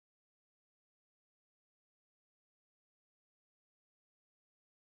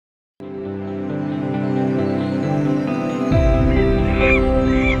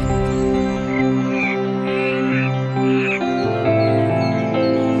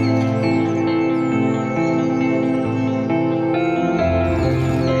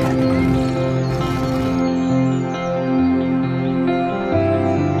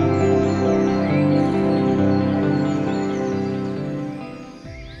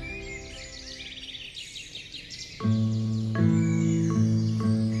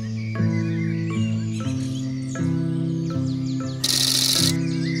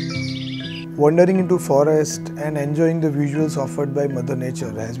Wandering into forest and enjoying the visuals offered by Mother Nature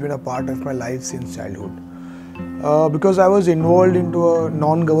has been a part of my life since childhood. Because I was involved into a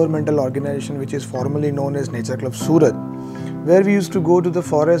non-governmental organization which is formally known as Nature Club Surat, where we used to go to the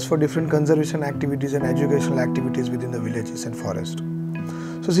forest for different conservation activities and educational activities within the villages and forest.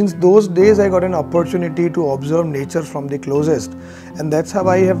 So since those days I got an opportunity to observe nature from the closest, and that's how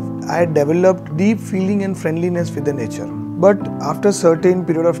I had developed deep feeling and friendliness with the nature. But after a certain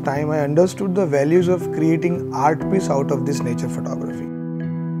period of time I understood the values of creating art piece out of this nature photography.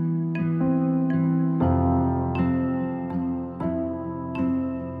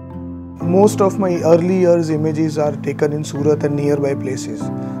 Most of my early years images are taken in Surat and nearby places.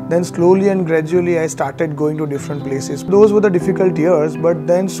 Then slowly and gradually I started going to different places. Those were the difficult years, but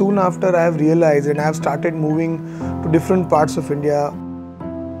then soon after I have realized and I have started moving to different parts of India.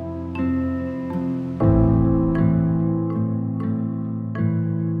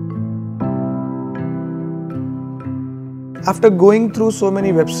 After going through so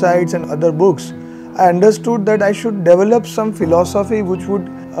many websites and other books, I understood that I should develop some philosophy which would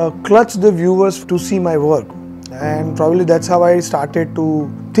clutch the viewers to see my work, and probably that's how I started to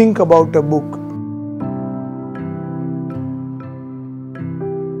think about a book.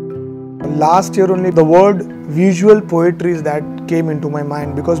 Last year only the word visual poetries that came into my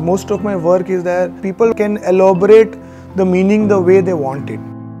mind, because most of my work is that people can elaborate the meaning the way they want it.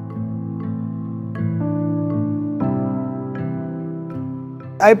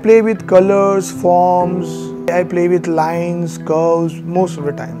 I play with colors, forms, I play with lines, curves most of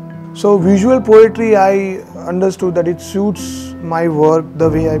the time. So visual poetry, I understood that it suits my work, the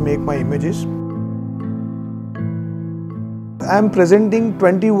way I make my images. I am presenting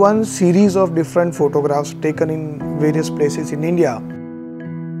 21 series of different photographs taken in various places in India.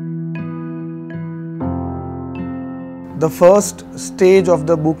 The first stage of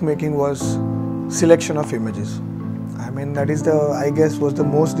the book making was selection of images. That is I guess was the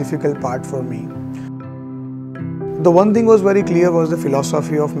most difficult part for me. The one thing was very clear was the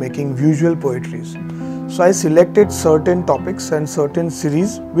philosophy of making visual poetries. So I selected certain topics and certain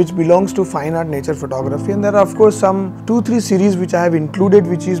series which belongs to fine art nature photography, and there are of course some 2-3 series which I have included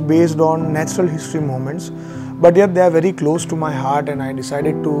which is based on natural history moments, but yet they are very close to my heart, and I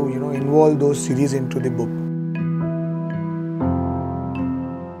decided to involve those series into the book.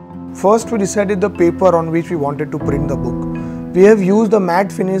 First we decided the paper on which we wanted to print the book. We have used the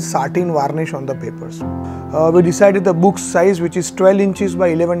matte finish satin varnish on the papers. We decided the book size, which is 12 inches by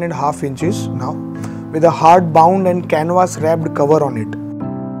 11.5 inches now, with a hard bound and canvas wrapped cover on it.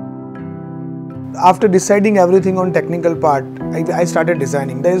 After deciding everything on technical part, I started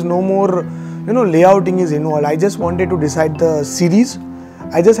designing. There is no more layouting is involved. I just wanted to decide the series.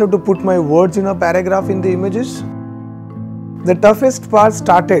 I just have to put my words in a paragraph in the images. The toughest part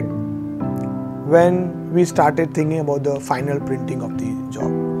started when we started thinking about the final printing of the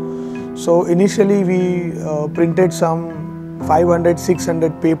job. So initially we printed some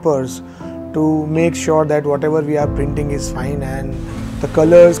 500-600 papers to make sure that whatever we are printing is fine, and the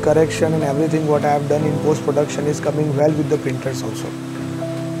colors, correction and everything what I have done in post-production is coming well with the printers also.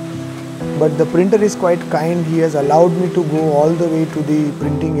 But the printer is quite kind. He has allowed me to go all the way to the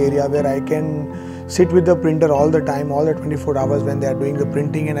printing area where I can sit with the printer all the time, all the 24 hours when they are doing the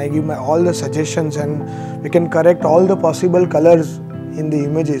printing, and I give my all the suggestions, and we can correct all the possible colors in the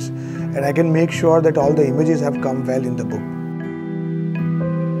images, and I can make sure that all the images have come well in the book.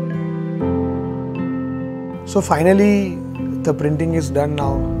 So finally the printing is done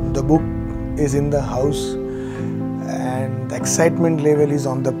now, the book is in the house, and the excitement level is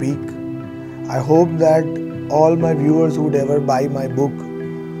on the peak. I hope that all my viewers who would ever buy my book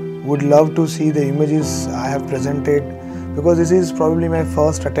would love to see the images I have presented, because this is probably my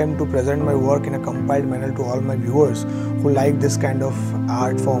first attempt to present my work in a compiled manner to all my viewers who like this kind of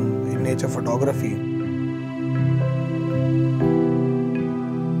art form in nature photography.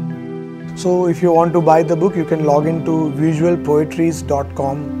 So if you want to buy the book, you can log into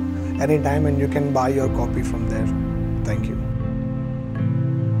visualpoetries.com anytime and you can buy your copy from there. Thank you.